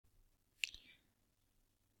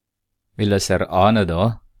Vi löser A nu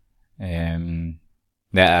då.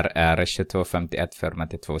 Det är 2251 för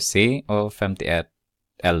matte 2C och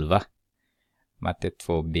 5111 matte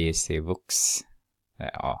 2BC vux. Det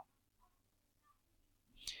är A.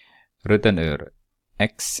 Roten ur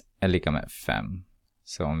x är lika med 5.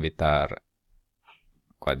 Så om vi tar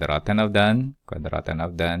kvadraten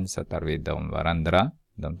av den, så tar vi dem varandra.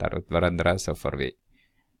 De tar ut varandra, så får vi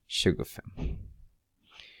 25.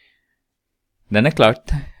 Den är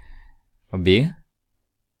klart. Och B.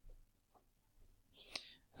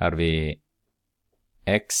 Har vi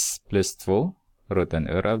x plus 2. Roten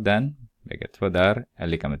ur av den. Bägge två där är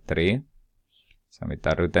lika med 3. Så om vi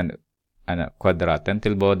tar kvadraten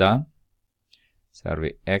till båda. Så har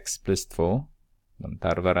vi x plus 2. De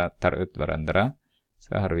tar ut varandra.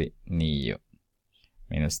 Så har vi 9.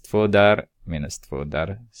 Minus 2 där. Minus 2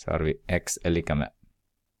 där. Så har vi x är lika med.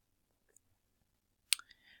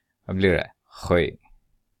 Vad blir det? 7.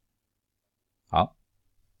 Ja.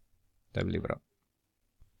 Det blir bra.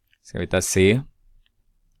 Ska vi ta C.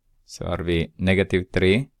 Så har vi negativ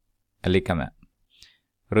 3 är lika med.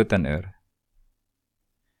 Roten ur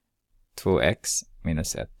 2x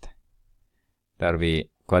minus 1. Där har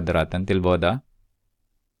vi kvadraten till båda.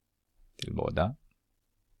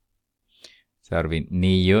 Så har vi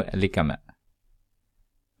 9 är lika med.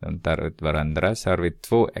 De tar ut varandra. Så har vi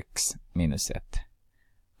 2x minus 1.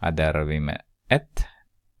 Adderar vi med 1.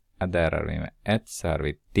 Så har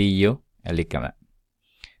vi 10 är lika med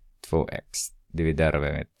 2x. Dividerar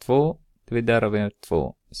vi med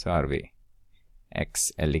 2. Så har vi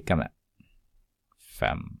x är lika med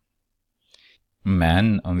 5.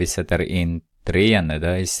 Men om vi sätter in 3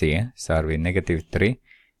 där i C, så har vi negativ 3.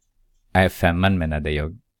 5 menade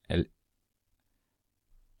jag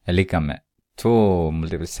är lika med 2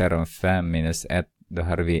 multiplicerar med 5 minus 1. Då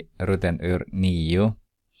har vi roten ur 9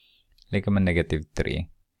 lika med negativ 3.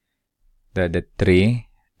 Då är det 3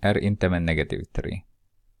 är inte med negativ 3.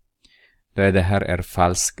 Då är det här är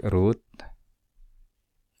falsk rot.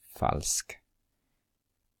 Falsk.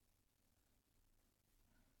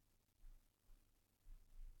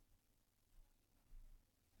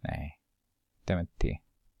 Nej. Det är med T.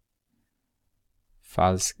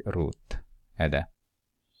 Falsk rot är det.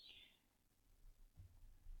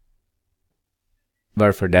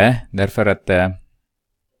 Varför det? Därför att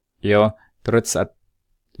trots att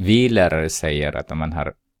vi lärare säger att om man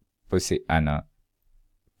har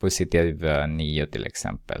positiv 9 till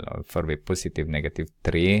exempel, och får vi positiv negativ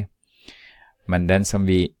 3. Men den som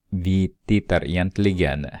vi tittar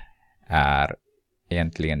egentligen är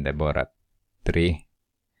det bara 3.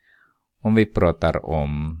 Om vi pratar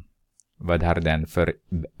om vad har den för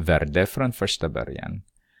värde från första början.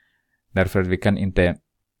 Därför att vi kan inte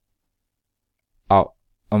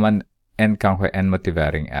kanske en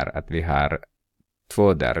motivering är att vi har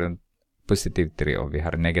 2 där, positiv 3 och vi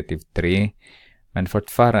har negativ 3. Men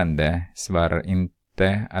fortfarande svarar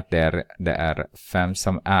inte att det är 5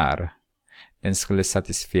 som är. Den skulle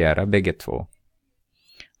satisfiera bägge två.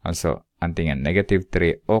 Alltså antingen negativ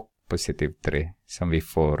 3 och positiv 3 som vi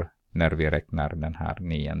får när vi räknar den här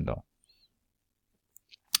 9 då.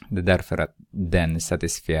 Det är därför att den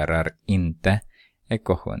satisfierar inte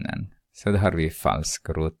ekvationen. Så då har vi falsk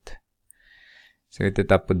rot. Så vi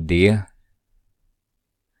tittar på det.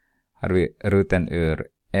 Har vi roten ur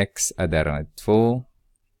x adderar med 2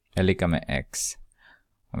 är lika med x.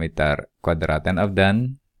 Om vi tar kvadraten av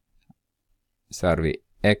den, så har vi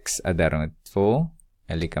x adderar med 2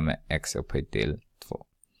 är lika med x upphöjt till 2.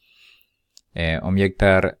 Om jag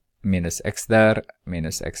tar minus x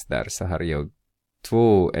där, så har jag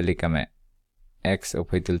 2 är lika med x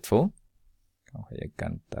upphöjt till 2. Kanske jag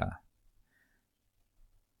kan ta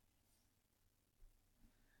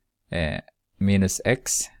minus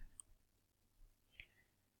x.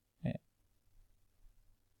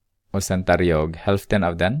 Och sen tar jag hälften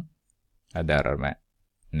av den. Adderar med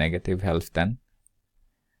negativ hälften.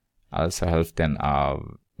 Alltså hälften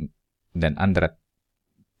av den andra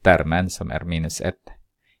termen som är minus 1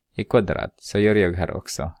 i kvadrat. Så gör jag här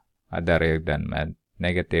också. Adderar jag den med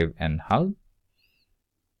negativ 1/2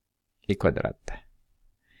 i kvadrat.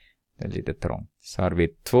 Det är lite trångt. Så har vi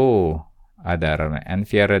 2 adderar med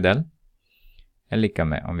 1/4 är lika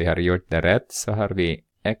med, om vi har gjort det rätt, så har vi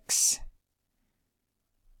x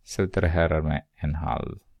subtraherar med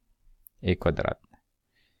 1/2 i kvadrat.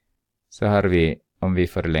 Så har vi, om vi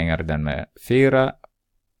förlänger den med 4,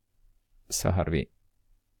 så har vi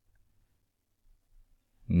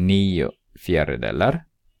 9/4.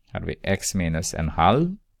 Har vi x minus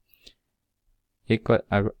 1/2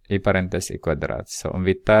 i parentes i kvadrat. Så om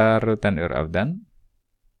vi tar roten ur av den,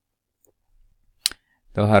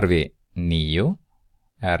 då har vi 9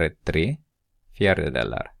 är 3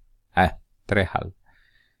 fjärdedelar. 3,5.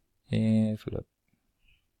 Förlåt.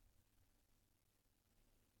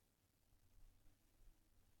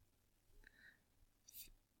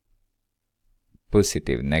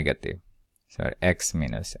 Positiv, negativ. Så är x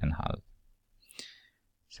minus 1,5.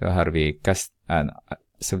 Så har vi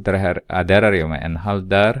så det här adderar jag med 1,5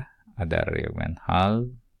 där. Adderar jag med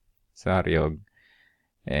 1,5. Så har jag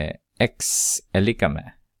x är lika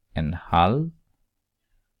med 1,5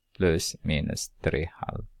 plus minus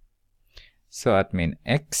 3,5. Så att min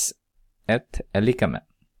x1 är lika med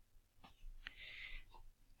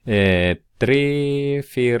 3,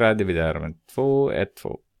 4 dividerar med 2 är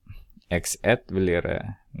 2. x1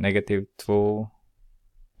 blir negativ 2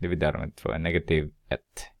 dividerar med 2 är negativ 1.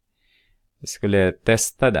 Vi skulle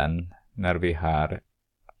testa den när vi har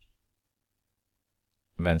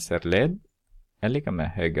vänsterled är lika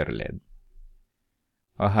med högerled.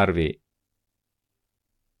 Och har vi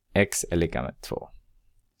x är lika med 2.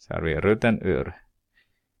 Så har vi roten ur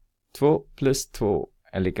 2 plus 2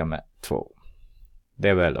 är lika med 2. Det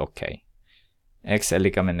är väl okej. X är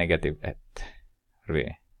lika med negativ 1. Har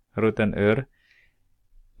vi roten ur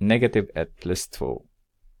negativ 1 plus 2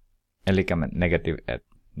 är lika med negativ 1.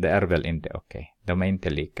 Det är väl inte okej. De är inte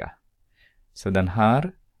lika. Så den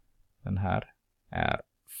här är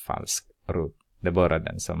falsk rot. Det är bara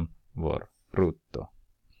den som vår rot då.